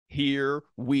Here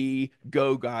we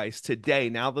go, guys. Today,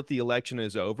 now that the election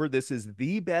is over, this is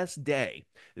the best day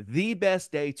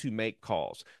to make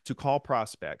calls, to call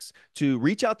prospects, to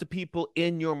reach out to people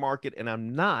in your market. And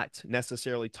I'm not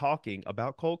necessarily talking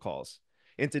about cold calls.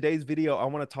 In today's video, I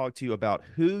want to talk to you about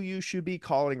who you should be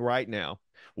calling right now,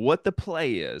 what the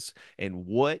play is, and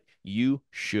what you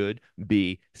should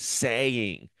be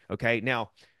saying. Okay.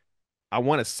 Now, I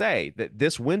want to say that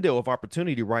this window of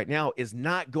opportunity right now is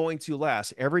not going to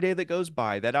last. Every day that goes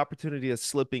by, that opportunity is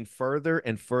slipping further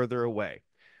and further away,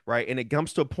 right? And it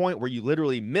comes to a point where you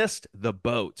literally missed the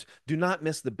boat. Do not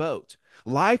miss the boat.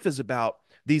 Life is about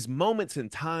these moments in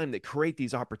time that create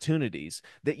these opportunities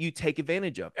that you take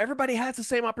advantage of. Everybody has the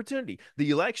same opportunity.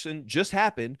 The election just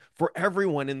happened for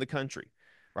everyone in the country,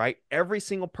 right? Every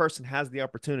single person has the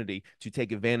opportunity to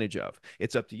take advantage of.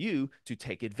 It's up to you to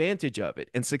take advantage of it.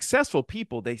 And successful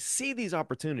people, they see these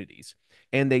opportunities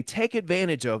and they take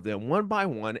advantage of them one by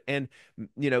one. And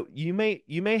you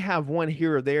may have one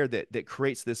here or there that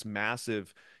creates this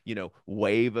massive,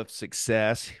 wave of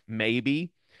success,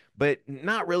 maybe, but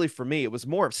not really for me. It was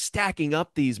more of stacking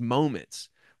up these moments,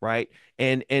 right?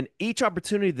 And each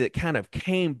opportunity that kind of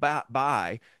came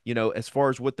by, as far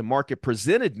as what the market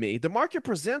presented me, the market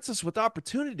presents us with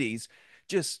opportunities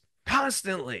just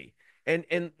constantly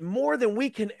and more than we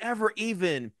can ever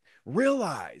even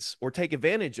realize or take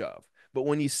advantage of. But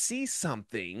when you see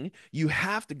something, you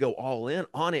have to go all in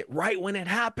on it right when it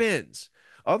happens.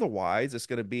 Otherwise, it's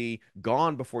going to be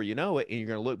gone before you know it. And you're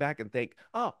going to look back and think,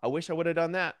 oh, I wish I would have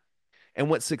done that. And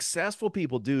what successful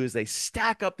people do is they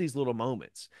stack up these little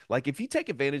moments. Like if you take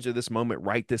advantage of this moment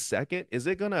right this second, is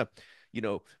it going to,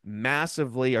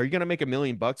 massively, are you going to make $1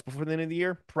 million before the end of the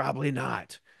year? Probably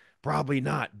not. Probably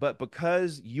not. But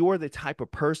because you're the type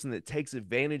of person that takes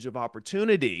advantage of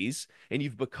opportunities and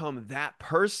you've become that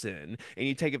person and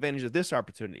you take advantage of this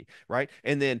opportunity, right?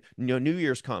 And then, New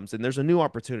Year's comes and there's a new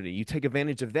opportunity. You take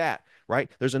advantage of that,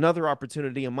 right? There's another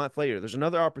opportunity a month later. There's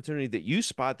another opportunity that you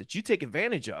spot that you take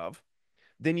advantage of.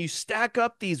 Then you stack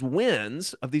up these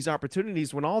wins of these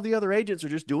opportunities when all the other agents are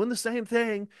just doing the same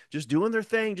thing, just doing their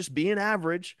thing, just being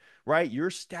average, right?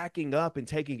 You're stacking up and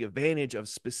taking advantage of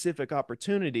specific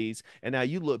opportunities. And now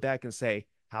you look back and say,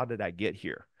 how did I get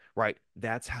here? Right?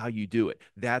 That's how you do it.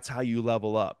 That's how you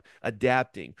level up,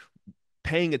 adapting,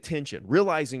 paying attention,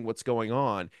 realizing what's going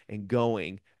on, and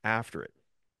going after it.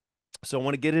 So I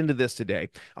want to get into this today.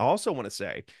 I also want to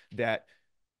say that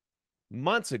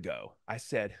months ago, I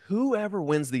said, whoever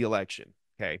wins the election,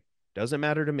 okay, doesn't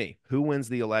matter to me who wins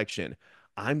the election.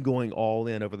 I'm going all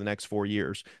in over the next 4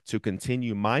 years to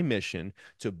continue my mission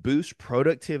to boost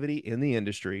productivity in the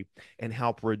industry and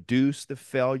help reduce the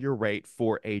failure rate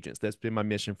for agents. That's been my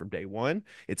mission from day one.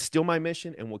 It's still my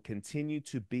mission and will continue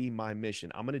to be my mission.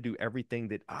 I'm going to do everything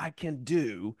that I can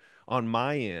do on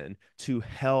my end to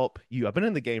help you. I've been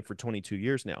in the game for 22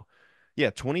 years now. Yeah,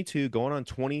 22, going on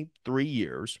 23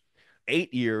 years.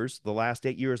 8 years, the last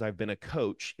 8 years, I've been a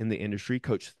coach in the industry,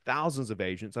 coached thousands of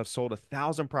agents. I've sold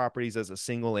 1,000 properties as a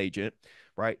single agent,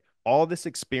 right? All this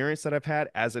experience that I've had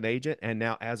as an agent and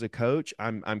now as a coach,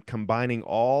 I'm combining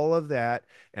all of that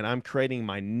and I'm creating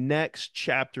my next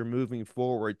chapter moving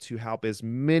forward to help as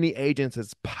many agents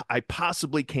as I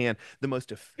possibly can, the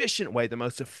most efficient way, the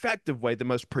most effective way, the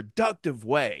most productive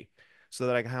way, so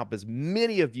that I can help as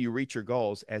many of you reach your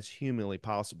goals as humanly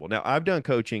possible. Now, I've done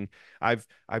coaching. I've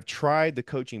tried the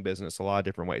coaching business a lot of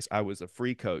different ways. I was a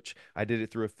free coach. I did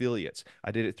it through affiliates.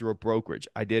 I did it through a brokerage.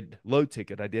 I did low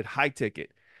ticket. I did high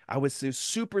ticket. I was so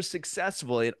super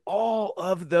successful in all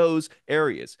of those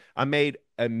areas. I made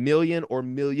a million or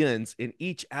millions in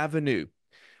each avenue.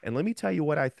 And let me tell you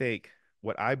what I think,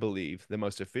 what I believe the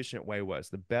most efficient way was,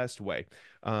 the best way,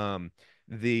 um,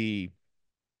 the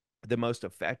the most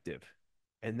effective,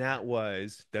 and that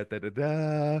was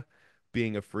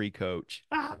being a free coach.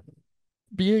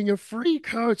 Being a free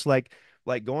coach, like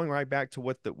going right back to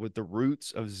what the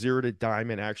roots of Zero to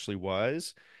Diamond actually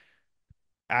was,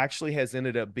 actually has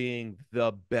ended up being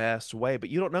the best way. But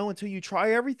you don't know until you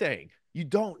try everything. You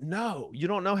don't know. You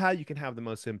don't know how you can have the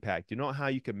most impact. You don't know how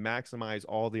you can maximize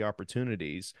all the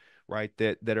opportunities, right,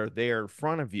 that are there in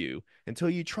front of you until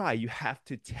you try. You have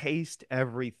to taste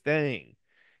everything.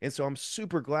 And so I'm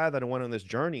super glad that I went on this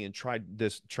journey and tried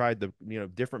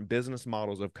the, different business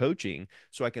models of coaching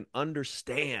so I can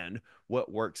understand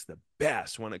what works the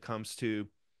best when it comes to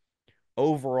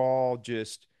overall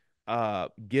just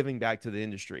giving back to the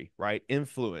industry, right?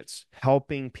 Influence,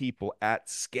 helping people at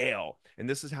scale. And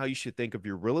this is how you should think of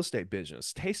your real estate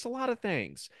business. Taste a lot of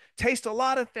things. Taste a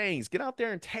lot of things. Get out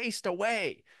there and taste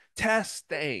away. Test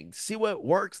things. See what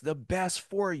works the best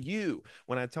for you.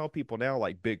 When I tell people now,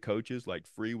 like big coaches, like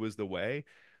free was the way,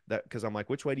 That because I'm like,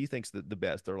 which way do you think's the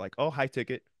best? They're like, oh, high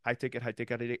ticket, high ticket, high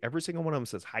ticket, high ticket. Every single one of them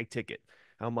says high ticket.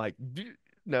 I'm like,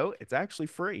 no, it's actually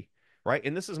free, right?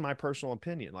 And this is my personal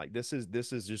opinion. Like this is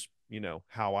just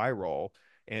how I roll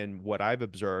and what I've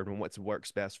observed and what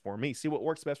works best for me. See, what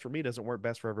works best for me doesn't work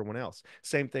best for everyone else.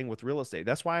 Same thing with real estate.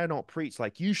 That's why I don't preach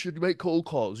like you should make cold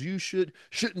calls. You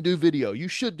shouldn't do video. You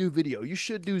should do video. You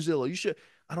should do Zillow. You should.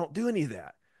 I don't do any of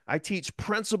that. I teach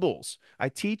principles. I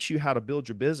teach you how to build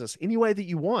your business any way that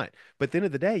you want. But at the end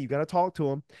of the day, you got to talk to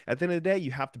them. At the end of the day,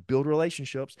 you have to build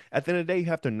relationships. At the end of the day, you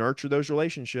have to nurture those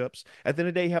relationships. At the end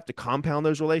of the day, you have to compound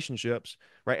those relationships,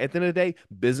 right? At the end of the day,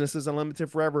 business is unlimited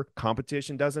forever.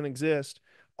 Competition doesn't exist.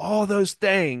 All those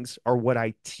things are what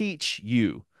I teach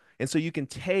you. And so you can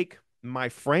take my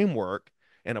framework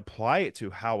and apply it to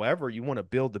however you want to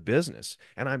build the business.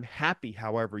 And I'm happy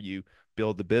however you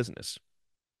build the business.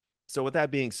 So with that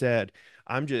being said,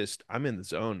 I'm in the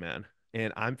zone, man,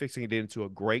 and I'm fixing to get into a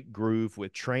great groove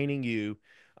with training you,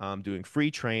 doing free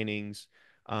trainings,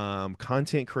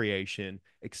 content creation,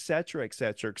 et cetera, et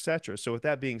cetera, et cetera. So with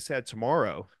that being said,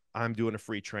 tomorrow I'm doing a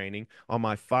free training on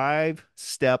my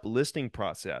 5-step listing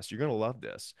process. You're going to love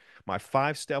this. My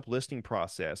 5-step listing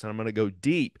process, and I'm going to go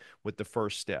deep with the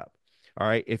first step. All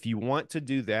right. If you want to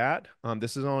do that,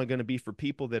 this is only going to be for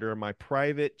people that are in my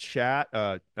private chat,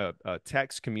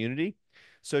 text community.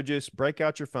 So just break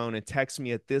out your phone and text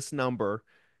me at this number.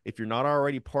 If you're not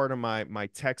already part of my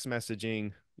text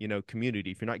messaging,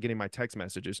 community, if you're not getting my text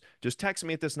messages, just text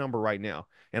me at this number right now,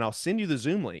 and I'll send you the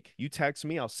Zoom link. You text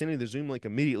me, I'll send you the Zoom link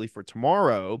immediately for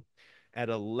tomorrow at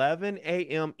 11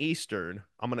 a.m. Eastern.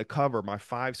 I'm going to cover my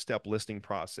 5-step listing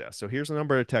process. So here's the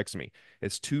number to text me.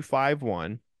 It's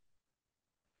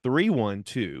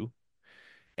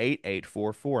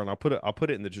 251-312-8844, and I'll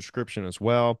put it in the description as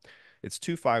well. It's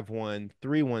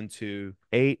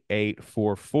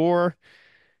 251-312-8844.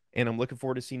 And I'm looking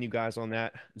forward to seeing you guys on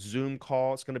that Zoom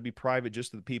call. It's going to be private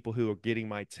just to the people who are getting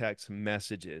my text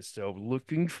messages. So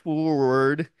looking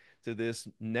forward to this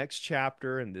next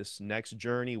chapter and this next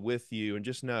journey with you. And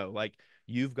just know, like,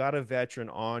 you've got a veteran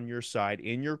on your side,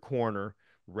 in your corner,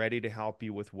 ready to help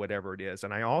you with whatever it is.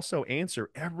 And I also answer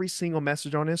every single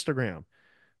message on Instagram.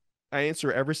 I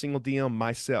answer every single DM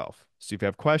myself. So if you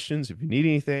have questions, if you need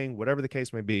anything, whatever the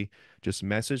case may be, just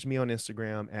message me on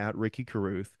Instagram at Ricky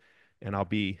Carruth, and I'll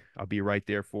be right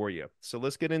there for you. So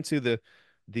let's get into the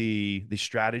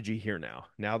strategy here now.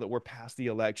 Now that we're past the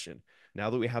election, now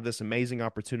that we have this amazing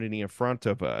opportunity in front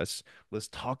of us, let's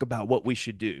talk about what we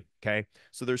should do. Okay.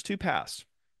 So there's two paths.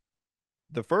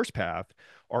 The first path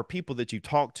are people that you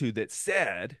talk to that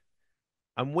said,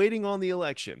 I'm waiting on the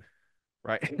election,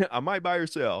 right? I might buy or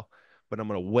sell, but I'm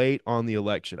going to wait on the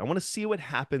election. I want to see what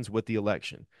happens with the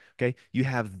election. Okay. You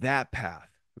have that path.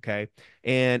 Okay.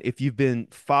 And if you've been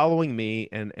following me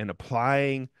and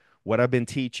applying what I've been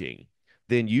teaching,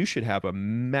 then you should have a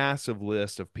massive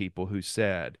list of people who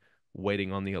said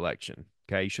waiting on the election.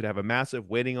 Okay. You should have a massive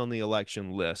waiting on the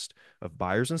election list of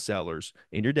buyers and sellers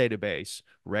in your database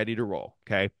ready to roll.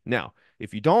 Okay. Now,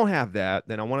 if you don't have that,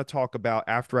 then I want to talk about,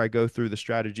 after I go through the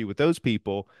strategy with those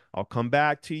people, I'll come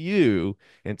back to you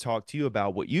and talk to you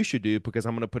about what you should do, because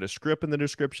I'm going to put a script in the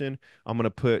description. I'm going to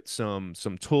put some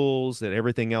tools and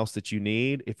everything else that you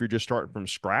need if you're just starting from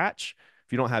scratch.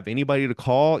 If you don't have anybody to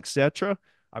call, etc.,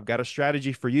 I've got a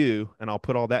strategy for you, and I'll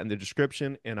put all that in the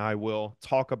description, and I will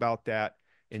talk about that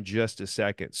in just a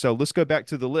second. So let's go back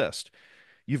to the list.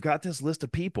 You've got this list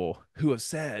of people who have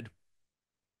said,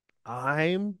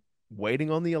 I'm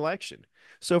waiting on the election.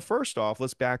 So first off,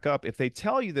 let's back up. If they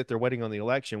tell you that they're waiting on the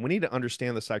election, we need to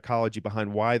understand the psychology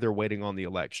behind why they're waiting on the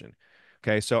election.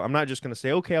 Okay, so I'm not just going to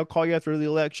say, okay, I'll call you after the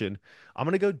election. I'm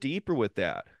going to go deeper with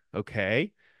that.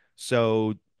 Okay,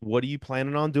 so what are you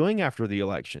planning on doing after the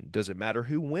election? Does it matter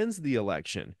who wins the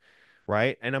election?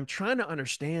 Right? And I'm trying to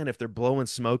understand if they're blowing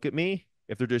smoke at me,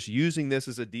 if they're just using this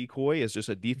as a decoy, as just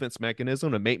a defense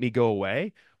mechanism to make me go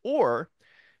away, or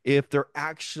if they're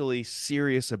actually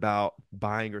serious about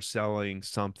buying or selling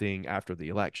something after the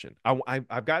election.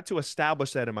 I've got to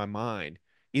establish that in my mind,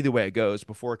 either way it goes,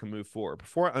 before I can move forward,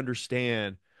 before I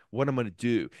understand what I'm going to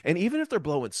do. And even if they're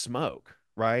blowing smoke,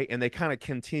 right? And they kind of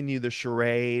continue the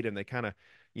charade, and they kind of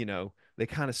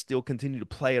still continue to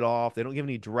play it off. They don't give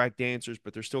any direct answers,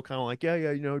 but they're still kind of like, yeah,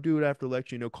 yeah, do it after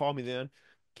election, call me then.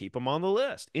 Keep them on the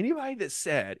list. Anybody that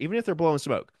said, even if they're blowing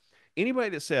smoke, anybody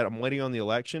that said, I'm waiting on the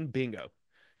election, bingo.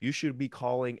 You should be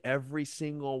calling every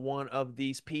single one of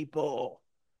these people.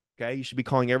 Okay. You should be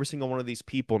calling every single one of these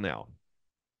people now,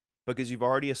 because you've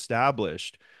already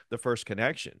established the first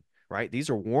connection, right? These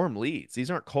are warm leads. These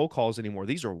aren't cold calls anymore.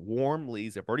 These are warm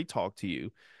leads. I've already talked to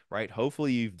you, right?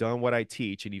 Hopefully you've done what I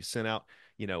teach, and you've sent out,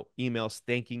 emails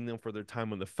thanking them for their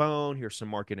time on the phone. Here's some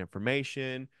market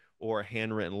information or a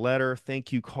handwritten letter,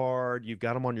 thank you card. You've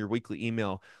got them on your weekly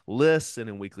email lists and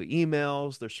in weekly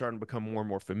emails. They're starting to become more and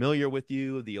more familiar with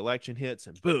you. The election hits,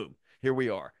 and boom, here we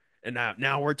are. And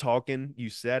now we're talking.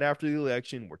 You said after the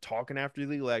election, we're talking after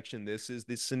the election. This is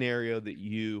the scenario that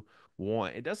you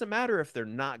want. It doesn't matter if they're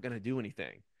not going to do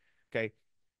anything. Okay.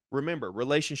 Remember,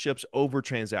 relationships over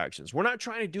transactions. We're not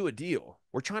trying to do a deal.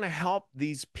 We're trying to help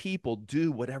these people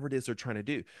do whatever it is they're trying to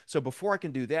do. So before I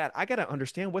can do that, I got to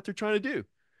understand what they're trying to do.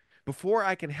 Before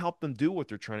I can help them do what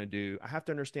they're trying to do, I have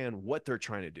to understand what they're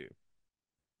trying to do.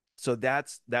 So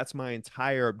that's my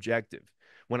entire objective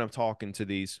when I'm talking to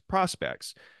these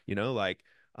prospects. Like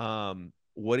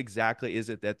what exactly is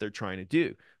it that they're trying to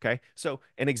do? Okay. So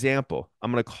an example,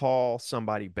 I'm going to call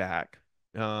somebody back.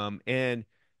 And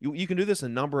you can do this a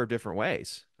number of different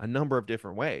ways, a number of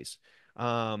different ways.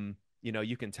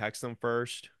 You can text them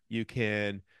first. You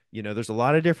can, there's a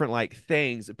lot of different like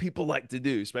things that people like to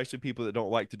do, especially people that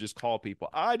don't like to just call people.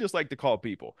 I just like to call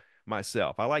people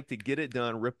myself. I like to get it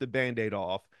done, rip the band-aid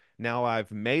off. Now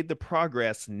I've made the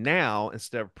progress now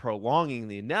instead of prolonging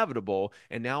the inevitable.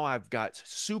 And now I've got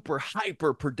super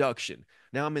hyper production.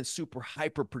 Now I'm in super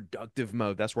hyper productive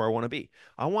mode. That's where I want to be.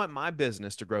 I want my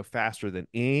business to grow faster than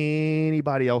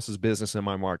anybody else's business in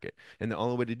my market. And the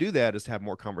only way to do that is to have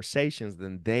more conversations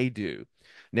than they do.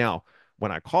 Now,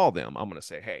 when I call them, I'm going to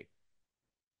say, hey,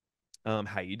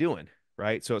 how you doing?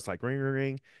 Right. So it's like ring,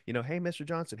 ring, ring. Hey, Mr.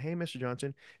 Johnson. Hey, Mr.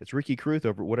 Johnson. It's Ricky Carruth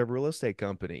over at whatever real estate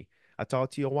company. I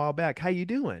talked to you a while back. How you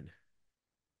doing?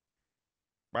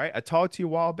 Right? I talked to you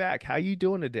a while back. How you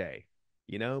doing today?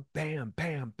 Bam,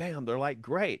 bam, bam. They're like,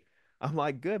 great. I'm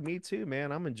like, good. Me too,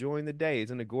 man. I'm enjoying the day.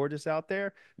 Isn't it gorgeous out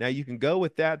there? Now you can go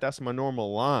with that. That's my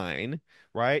normal line,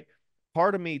 right?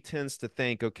 Part of me tends to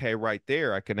think, okay, right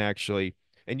there, I can actually,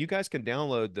 and you guys can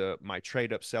download my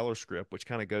trade up seller script, which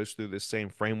kind of goes through this same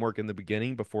framework in the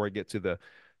beginning before I get to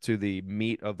the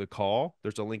meat of the call.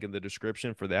 There's a link in the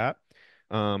description for that.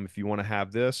 If you want to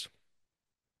have this.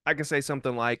 I can say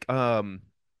something like, when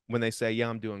they say, yeah,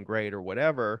 I'm doing great or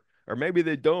whatever, or maybe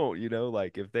they don't,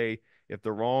 like if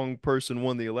the wrong person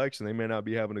won the election, they may not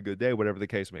be having a good day, whatever the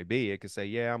case may be. It could say,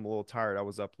 yeah, I'm a little tired. I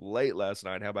was up late last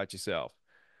night. How about yourself?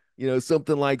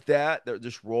 Something like that that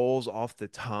just rolls off the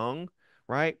tongue,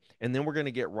 right? And then we're going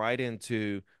to get right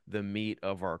into the meat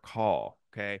of our call,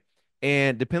 okay?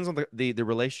 And depends on the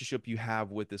relationship you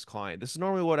have with this client. This is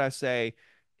normally what I say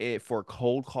for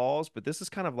cold calls, but this is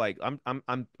kind of like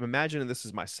I'm imagining this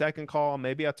is my second call.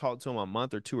 Maybe I talked to him a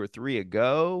month or two or three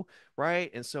ago, right?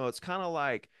 And so it's kind of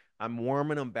like I'm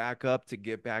warming them back up to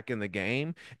get back in the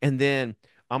game, and then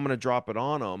I'm gonna drop it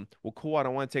on them. Well, cool. I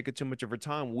don't want to take it too much of your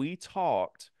time. We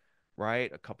talked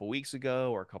right, a couple weeks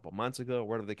ago or a couple months ago,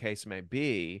 whatever the case may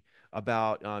be,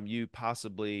 about you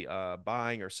possibly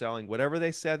buying or selling whatever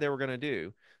they said they were going to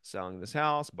do, selling this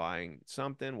house, buying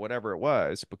something, whatever it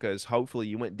was, because hopefully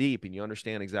you went deep and you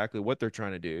understand exactly what they're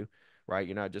trying to do. Right.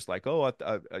 You're not just like, oh,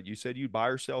 you said you'd buy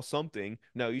or sell something.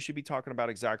 No, you should be talking about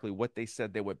exactly what they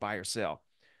said they would buy or sell.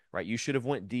 Right. You should have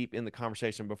went deep in the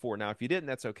conversation before. Now, if you didn't,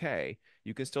 that's okay.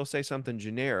 You can still say something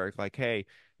generic like, hey,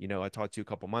 I talked to you a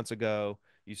couple months ago.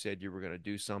 You said you were going to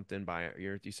do something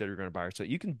you said you're going to buy or sell.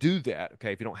 You can do that,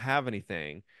 okay, if you don't have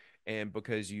anything, and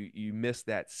because you missed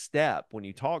that step when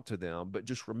you talk to them. But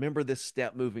just remember this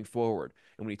step moving forward.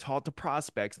 And when you talk to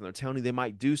prospects and they're telling you they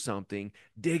might do something,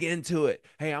 dig into it.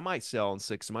 Hey, I might sell in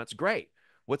 6 months. Great.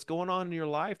 What's going on in your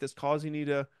life that's causing you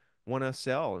to want to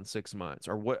sell in 6 months?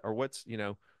 Or what's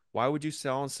why would you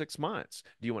sell in 6 months?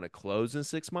 Do you want to close in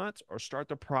 6 months or start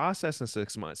the process in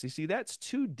 6 months? You see, that's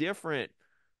two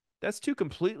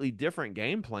completely different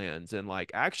game plans and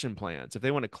like action plans. If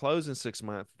they want to close in 6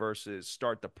 months versus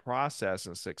start the process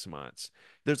in 6 months,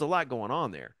 there's a lot going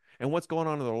on there. And what's going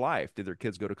on in their life? Did their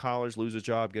kids go to college, lose a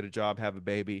job, get a job, have a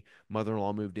baby?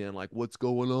 Mother-in-law moved in. Like, what's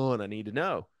going on? I need to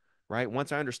know. Right.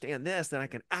 Once I understand this, then I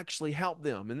can actually help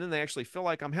them. And then they actually feel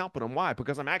like I'm helping them. Why?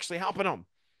 Because I'm actually helping them.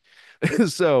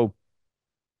 So,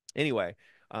 anyway,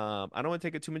 I don't want to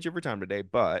take up too much of your time today,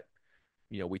 but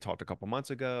we talked a couple months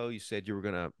ago. You said you were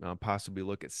going to possibly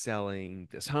look at selling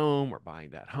this home or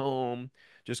buying that home.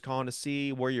 Just calling to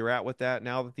see where you're at with that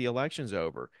now that the election's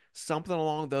over. Something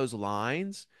along those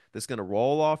lines that's going to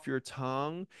roll off your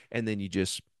tongue, and then you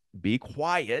just be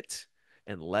quiet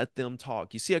and let them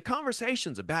talk. You see, a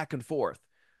conversation's a back and forth.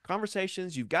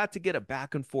 Conversations, you've got to get a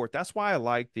back and forth. That's why I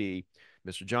like the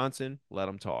Mr. Johnson, let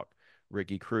them talk.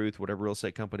 Ricky Carruth, whatever real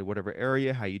estate company, whatever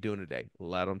area, how you doing today?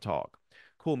 Let them talk.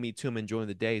 Cool, me too. I'm enjoying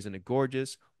the day. Isn't it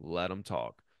gorgeous? Let them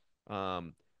talk.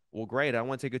 Well, great. I don't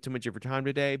want to take up too much of your time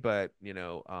today, but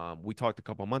we talked a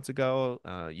couple months ago.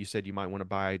 You said you might want to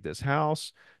buy this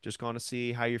house. Just going to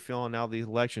see how you're feeling now the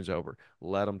election's over.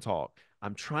 Let them talk.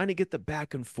 I'm trying to get the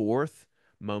back and forth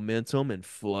momentum and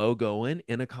flow going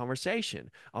in a conversation.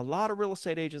 A lot of real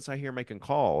estate agents I hear making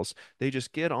calls, they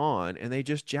just get on and they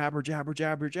just jabber, jabber,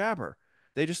 jabber, jabber.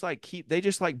 They just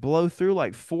like blow through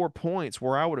like 4 points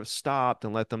where I would have stopped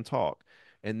and let them talk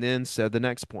and then said the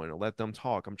next point or let them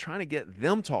talk. I'm trying to get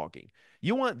them talking.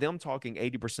 You want them talking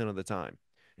 80% of the time.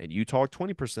 And you talk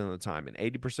 20% of the time. And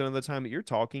 80% of the time that you're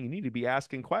talking, you need to be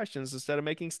asking questions instead of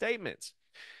making statements.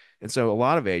 And so a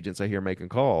lot of agents I hear making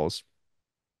calls.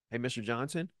 Hey, Mr.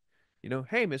 Johnson,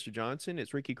 hey, Mr. Johnson,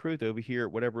 it's Ricky Carruth over here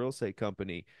at whatever real estate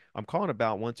company. I'm calling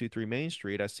about 123 Main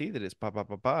Street. I see that it's blah, blah,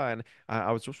 blah, blah. And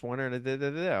I was just wondering, I'm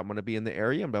going to be in the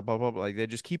area and blah, blah, blah, blah. Like they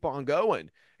just keep on going. And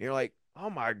you're like, oh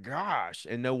my gosh.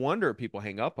 And no wonder people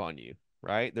hang up on you,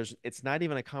 right? It's not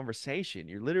even a conversation.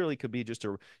 You literally could be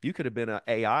you could have been an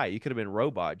AI. You could have been a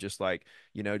robot, just like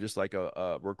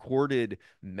a recorded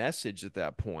message at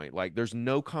that point. Like there's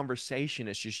no conversation.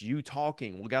 It's just you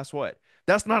talking. Well, guess what?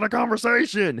 That's not a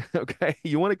conversation. Okay.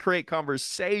 You want to create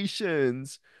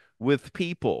conversations with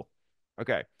people.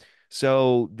 Okay.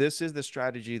 So this is the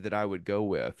strategy that I would go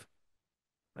with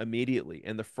immediately.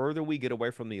 And the further we get away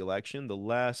from the election, the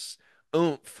less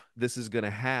oomph this is going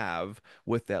to have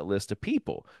with that list of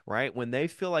people, right? When they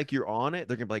feel like you're on it,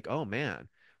 they're going to be like, oh man,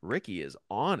 Ricky is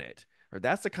on it. Or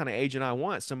that's the kind of agent I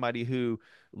want. Somebody who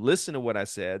listened to what I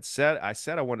said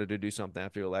I wanted to do something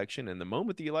after the election. And the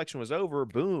moment the election was over,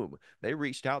 boom, they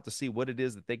reached out to see what it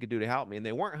is that they could do to help me. And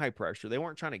they weren't high pressure. They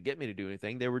weren't trying to get me to do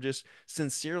anything. They were just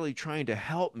sincerely trying to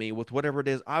help me with whatever it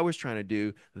is I was trying to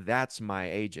do. That's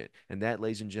my agent. And that,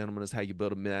 ladies and gentlemen, is how you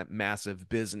build a massive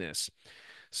business.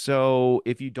 So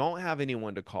if you don't have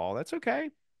anyone to call, that's okay.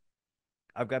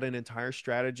 I've got an entire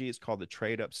strategy. It's called the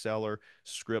trade up seller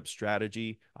script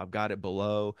strategy. I've got it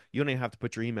below. You don't even have to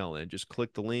put your email in. Just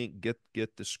click the link, get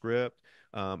the script.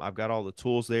 I've got all the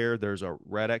tools there. There's a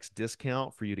RedX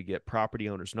discount for you to get property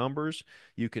owners' numbers.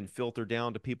 You can filter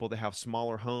down to people that have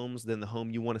smaller homes than the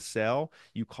home you want to sell.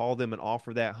 You call them and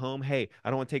offer that home. Hey, I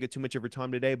don't want to take it too much of your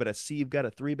time today, but I see you've got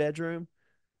a 3 bedroom.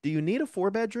 Do you need a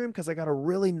 4 bedroom? Because I got a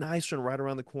really nice one right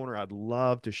around the corner. I'd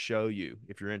love to show you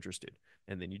if you're interested.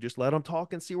 And then you just let them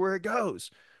talk and see where it goes,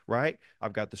 right?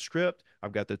 I've got the script,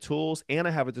 I've got the tools, and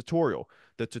I have a tutorial.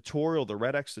 The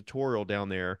RedX tutorial down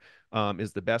there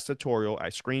is the best tutorial. I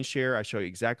screen share. I show you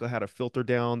exactly how to filter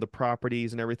down the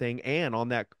properties and everything. And on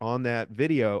that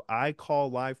video, I call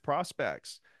live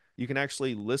prospects. You can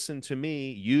actually listen to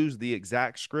me use the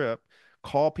exact script,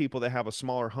 call people that have a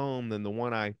smaller home than the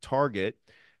one I target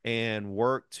and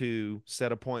work to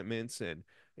set appointments and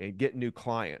get new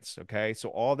clients. Okay. So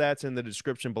all that's in the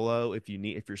description below. If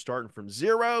you're starting from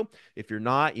zero, if you're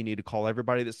not, you need to call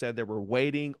everybody that said they were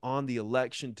waiting on the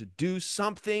election to do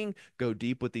something. Go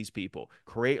deep with these people,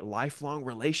 create lifelong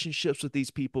relationships with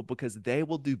these people because they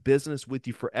will do business with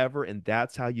you forever. And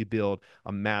that's how you build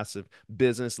a massive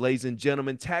business. Ladies and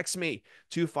gentlemen, text me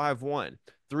 251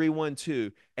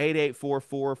 312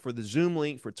 8844 for the Zoom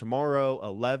link for tomorrow,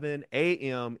 11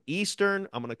 a.m. Eastern.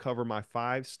 I'm going to cover my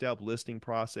 5-step listing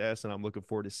process, and I'm looking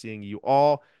forward to seeing you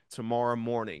all tomorrow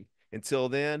morning. Until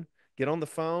then, get on the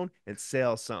phone and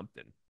sell something.